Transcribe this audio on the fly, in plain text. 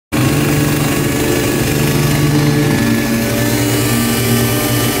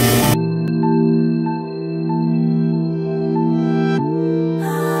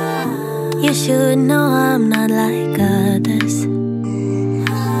should know I'm not like others.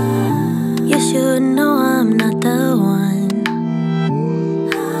 You should know I'm not the one.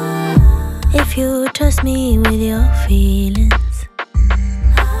 If you trust me with your feelings,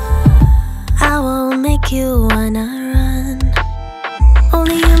 I won't make you wanna run.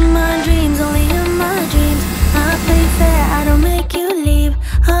 Only in my dreams, only in my dreams, I play fair, I don't make you leave.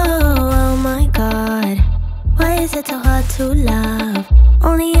 Oh my God, why is it so hard to love?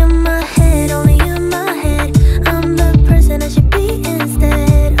 Only in my head, only in my head, I'm the person I should be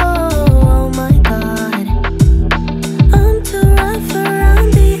instead. Oh my God, I'm too rough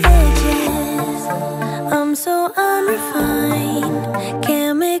around the edges, I'm so unrefined,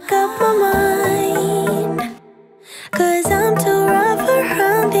 can't make up my mind, 'cause I'm too rough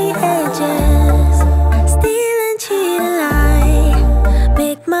around the edges. Steal and cheat and lie,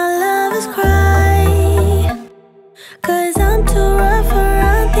 make my lovers cry, 'cause I'm too rough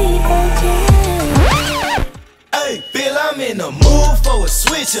around the edges. Hey, Bill, I'm in the mood for a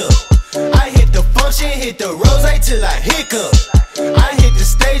switch up. I hit the function, hit the rose till I hiccup. I hit the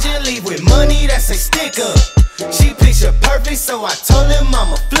stage and leave with money that's a stick up. She picture perfect, so I told him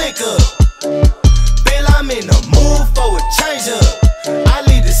I'ma flick up. Bill, I'm in the mood for a change up. I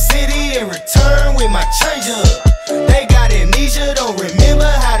leave the city and return with my change up. They got amnesia, don't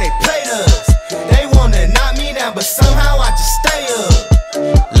remember how they played us. They wanna knock me down, but somehow I just stay up.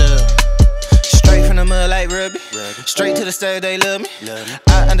 Look, straight from the mud like Ruby, straight to the stage, they love me.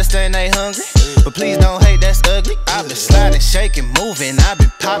 I understand they hungry, but please don't hate, that's ugly. I've been sliding, shaking, moving, I've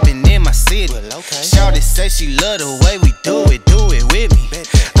been popping in my city. Shawty say she love the way we do it with me.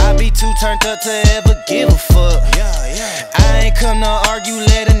 I be too turned up to ever give a fuck. I ain't come to argue,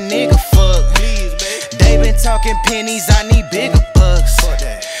 let a nigga fuck. They been talking pennies, I need bigger bucks.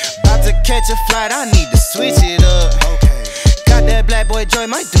 About to catch a flight, I need to switch it up. Got that black boy joy,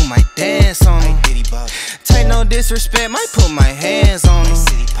 might do my dance on him. Take no disrespect, might put my hands on him.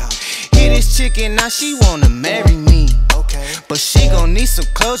 Hit this chicken, now she wanna marry me, but she gon' need some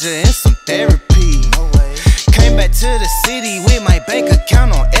closure and some therapy. Came back to the city with my bank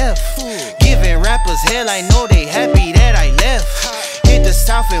account on F. Giving rappers hell, I know they happy that I left. Hit the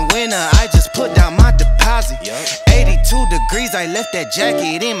south in winter, I just put down my deposit. 82 degrees, I left that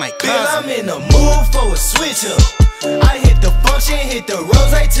jacket in my Bill, closet. I'm in the mood for a switch up. I hit the function, hit the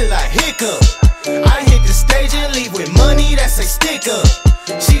rose till I hiccup. I hit the stage and leave with money that's a stick up.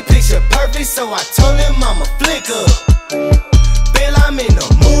 She picture perfect, so I told him I'ma flick up. Bill, I'm in the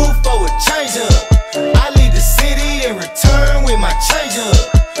mood for a change up. I leave the city and return with my change up.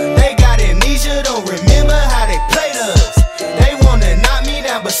 They got amnesia, don't remember how they played us. They wanna knock me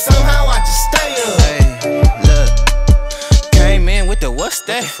down, but somehow I just stay up. Hey, look, came in with the what's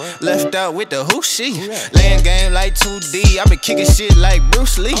that? Left out with the who she? Laying game like 2D, I been kicking shit like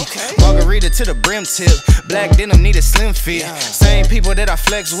Bruce Lee. Margarita to the brim tip, black denim need a slim fit. Same people that I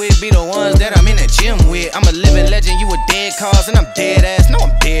flex with be the ones that I'm in the gym with. I'm a living legend, you a dead cause, and I'm dead ass. No,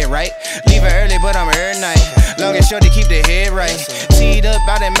 I'm dead, right? Leaving early, but I'm here night. Long and short to keep the head right. Teed up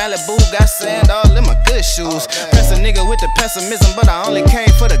out in Malibu, got sand all in my good shoes. Press a nigga with the pessimism, but I only came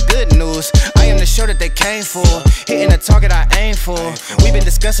for the good news. I am the show that they came for, hitting the target I aim for. We been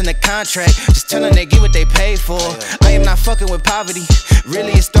discussing the contract, just telling they get what they paid for. I am not fucking with poverty,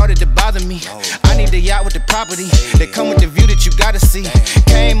 really it started to bother me. I need the yacht with the property, they come with the view that you gotta see.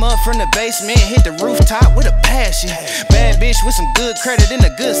 Came up from the basement, hit the rooftop with a passion. Bad bitch with some good credit and a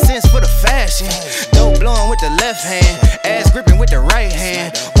good sense for the fashion. Dope blowing with the left hand, ass gripping with the right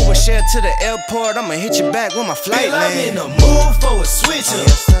hand. Uber share to the airport, I'ma hit you back when my flight Bill, I'm in land. the mood for a switch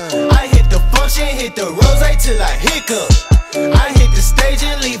up. I hit the function, hit the rose till I hiccup. I hit the stage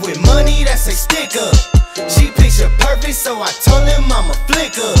and leave with money that's a stick up. She picture perfect, so I told him I'ma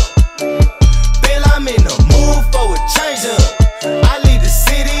flick up. Bill, I'm in the mood for a change up. I leave the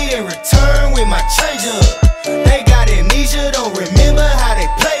city and return with my change up. They got amnesia, don't remember how they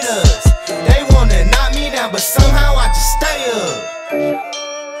played us. They wanna knock me down, but somehow I just stay up.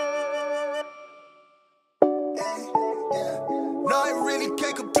 No, I really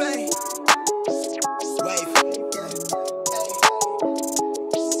can't complain. Wave.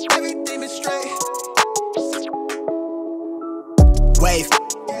 Everything been straight. Wave.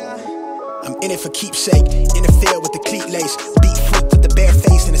 I'm in it for keepsake. In the field with the cleat lace. Beat freak with the bare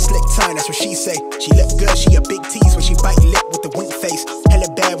face and a slick tongue, that's what she say. She look good, she a big tease when she bite lip with the wink face. Hella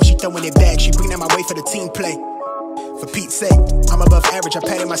bad when she throwing it back, she bring that my way for the team play. For Pete's sake, I'm above average, I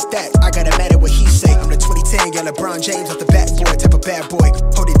padded my stats. I gotta matter what he say. I'm the 2010 young LeBron James off the backboard, type of bad boy.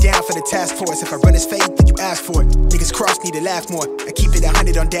 Hold it down for the task force. If I run his fade, then you ask for it. Niggas cross need to laugh more. I keep it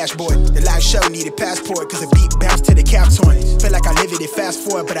 100 on dashboard. The live show needed passport, cause the beat bounced to the cap torn. Feel like I live it, fast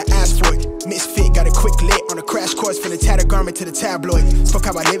forward, but I asked for it. Misfit, got a quick lit on a crash course from the tattered garment to the tabloid. Spoke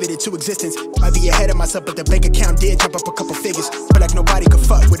how I live it into existence. Might be ahead of myself, but the bank account did jump up a couple figures. Feel like nobody could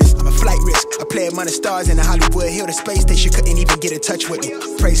fuck with us. I'm a flight risk. I play among the stars in the Hollywood Hill. The space station couldn't even get in touch with me.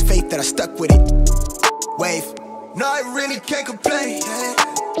 Praise faith that I stuck with it. Wave. No, I really can't complain.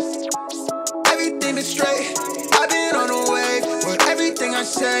 Everything been straight. I've been on a wave. Where everything I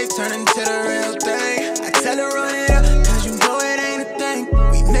say turn into the real thing. I tell her run it up, cause you know it ain't a thing.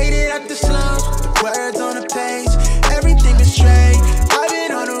 We made it out the slums, the words on the page. Everything been straight. I've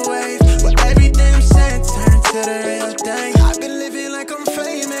been on a wave. Where everything I'm saying turn into the real thing. I've been living like I'm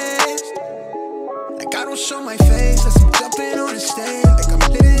famous. Like I don't show my face as I'm jumping on the stage. Like I'm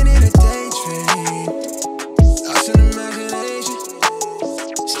living in a daydream. Lost in imagination.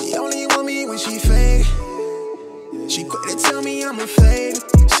 She only want me when she fake. She quick to tell me I'm a fake.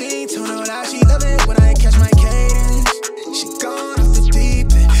 She ain't told no lie, she love it when I catch my cadence. She gone off the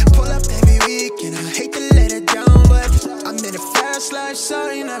deep end, pull up every weekend. I hate to let her down, but I'm in a fast life, so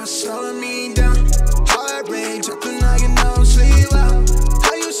you never slowing me down. Heart rate dropping like you know sleep out.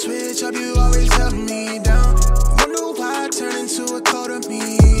 How you switch up, you always help me down. Wonder why I turn into a cold of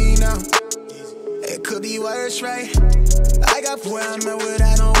me now. It could be worse, right? I got where I'm at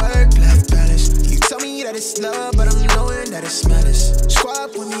without no work-life balance. You tell me that it's love, but I'm knowing that it's madness.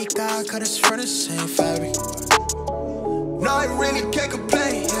 Squad with me, God, cut us from the same fabric. No, I really can't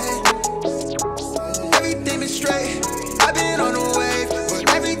complain. Everything been straight. I've been on a wave. Where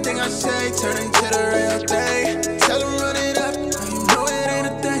everything I say turn into the real thing. Tell them run it up, now you know it ain't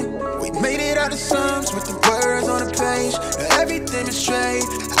a thing. We made it out of slums with the words on the page. Everything been straight.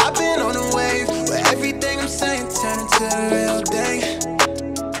 I've been on a wave. Where everything I'm saying turn into the real thing.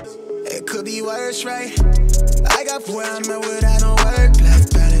 It could be worse, right? I got where I'm at without no work-life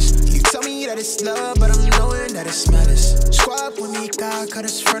balance. You tell me that it's love, but I'm knowing that it's madness. Squad with me, God, cut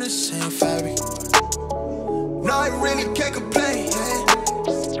us from the same fabric. No, I really can't complain.